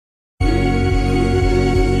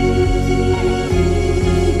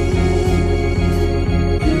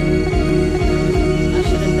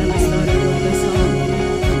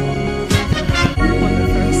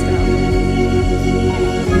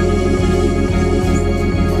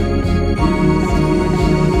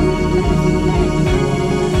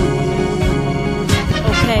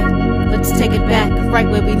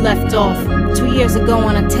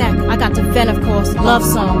course, love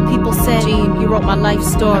song. People said, Gene, you wrote my life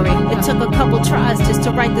story. It took a couple tries just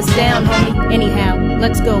to write this down, homie. Anyhow,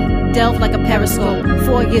 let's go. Delve like a periscope.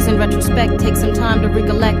 4 years in retrospect, take some time to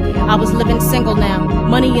recollect. I was living single now,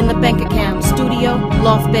 money in the bank account. Studio,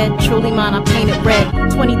 loft bed, truly mine, I painted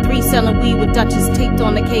red. 23 selling weed with Dutchess taped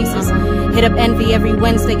on the cases. Hit up Envy every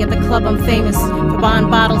Wednesday at the club, I'm famous for buying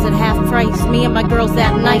bottles at half price. Me and my girls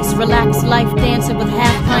that nice, relaxed life, dancing with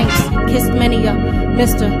half pints. Kissed many a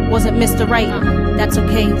Mr. wasn't Mr. Right. That's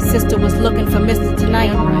okay, sister was looking for Mr.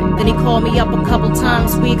 Tonight. Then he called me up a couple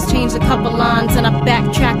times, we exchanged a couple lines, and I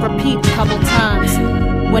backtrack, repeat a couple times.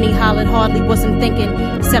 When he hollered, hardly wasn't thinking,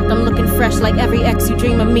 except I'm looking fresh like every ex you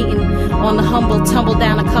dream of meeting. On the humble, tumbled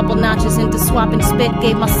down a couple notches into swapping spit,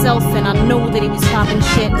 gave myself, and I knew that he was popping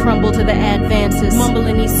shit. Crumbled to the advances,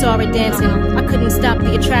 mumbling he saw it dancing. I couldn't stop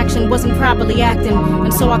the attraction, wasn't properly acting,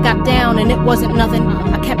 and so I got down and it wasn't nothing.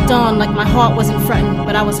 I kept on like my heart wasn't fretting,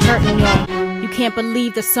 but I was hurting, y'all. You can't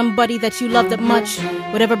believe that somebody that you loved that much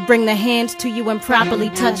would ever bring their hands to you and properly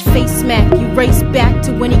touch. Face smack, you race back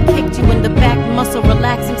to when he kicked you in the back, muscle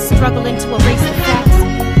relaxing, struggling to erase the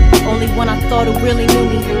facts. Only one I thought who really knew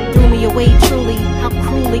me threw me away truly. How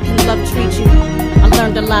cruelly can love treat you? I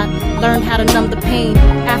learned a lot, learned how to numb the pain.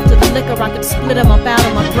 After the liquor I could split him up out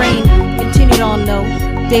of my brain. Continued on though,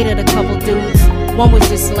 dated a couple dudes. One was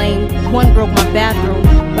just lame, one broke my bathroom.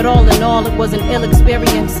 But all in all, it was an ill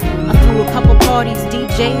experience. I threw a couple parties,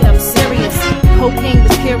 DJ'd, I'm serious. Cocaine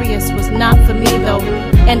was curious, was not for me though.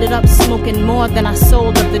 Ended up smoking more than I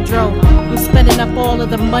sold of the dro. I'm spending up all of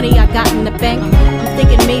the money I got in the bank. I'm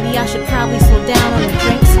thinking maybe I should probably slow down on the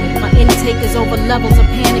drinks. My intake is over levels of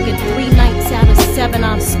panic, and 3 nights out of 7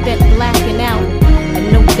 I've spent blacking out.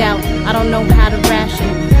 And no doubt, I don't know how to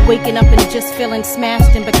ration. Waking up and just feeling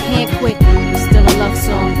smashed and but can't quit. It's still a love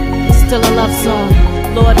song, it's still a love song.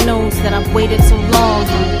 Lord knows that I've waited so long,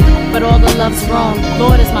 but all the love's wrong.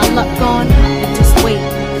 Lord, is my luck gone? And just wait,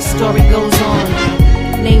 the story goes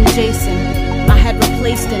on. Named Jason, I had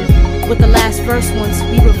replaced him with the last verse once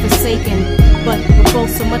we were forsaken. But we're both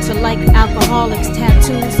so much alike, alcoholics,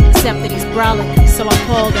 tattoos, except that he's brolic. So I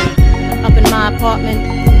called him up in my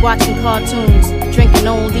apartment, watching cartoons, drinking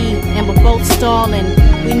Old E, and we're both stalling.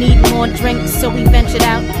 We need more drinks, so we ventured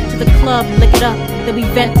out to the club, lick it up, then we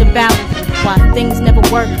vent about why things never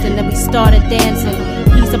worked, and then we started dancing.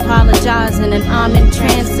 He's apologizing and I'm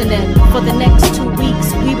entrancing it. For the next 2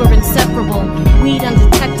 weeks we were inseparable, weed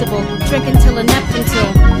undetectable, drinking till inept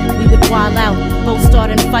until we would wild out. Both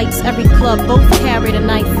starting fights every club, both carried a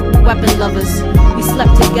knife, weapon lovers. We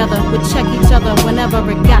slept together, would check each other whenever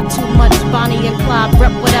it got too much. Bonnie and Clyde,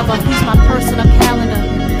 rep whatever, he's my personal calendar.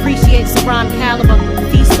 Appreciates the rhyme caliber,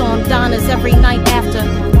 feast on Donnas every night after.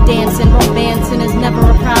 Dancing, romancing is never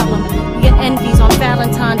a problem. We get envies on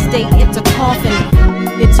Valentine's Day, it's a coffin.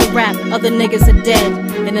 It's a rap, other niggas are dead.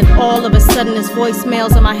 And then all of a sudden his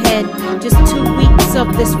voicemails in my head. Just 2 weeks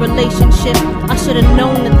of this relationship, I should've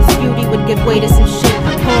known that this beauty would give way to some shit.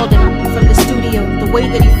 I called him from the studio, the way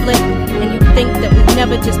that he flipped, and you'd think that we'd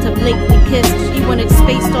never just have lately kissed. He wanted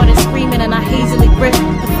space, started screaming, and I hazily gripped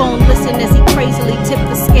the phone, listened as he crazily tipped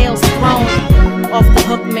the scales thrown. Off the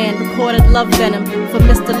hook, man, recorded Love Venom for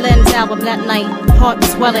Mr. Len's album that night. Heart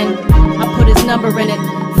swelling, I put his number in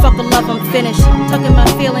it. Fuck a love, I'm finished. Tucking my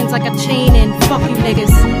feelings like a chain in. Fuck you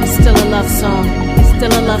niggas. It's still a love song. It's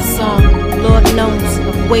still a love song. Lord knows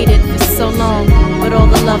I've waited for so long, but all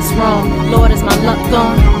the love's wrong. Lord, is my luck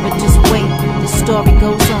gone? But just wait, the story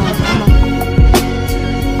goes on. Come on.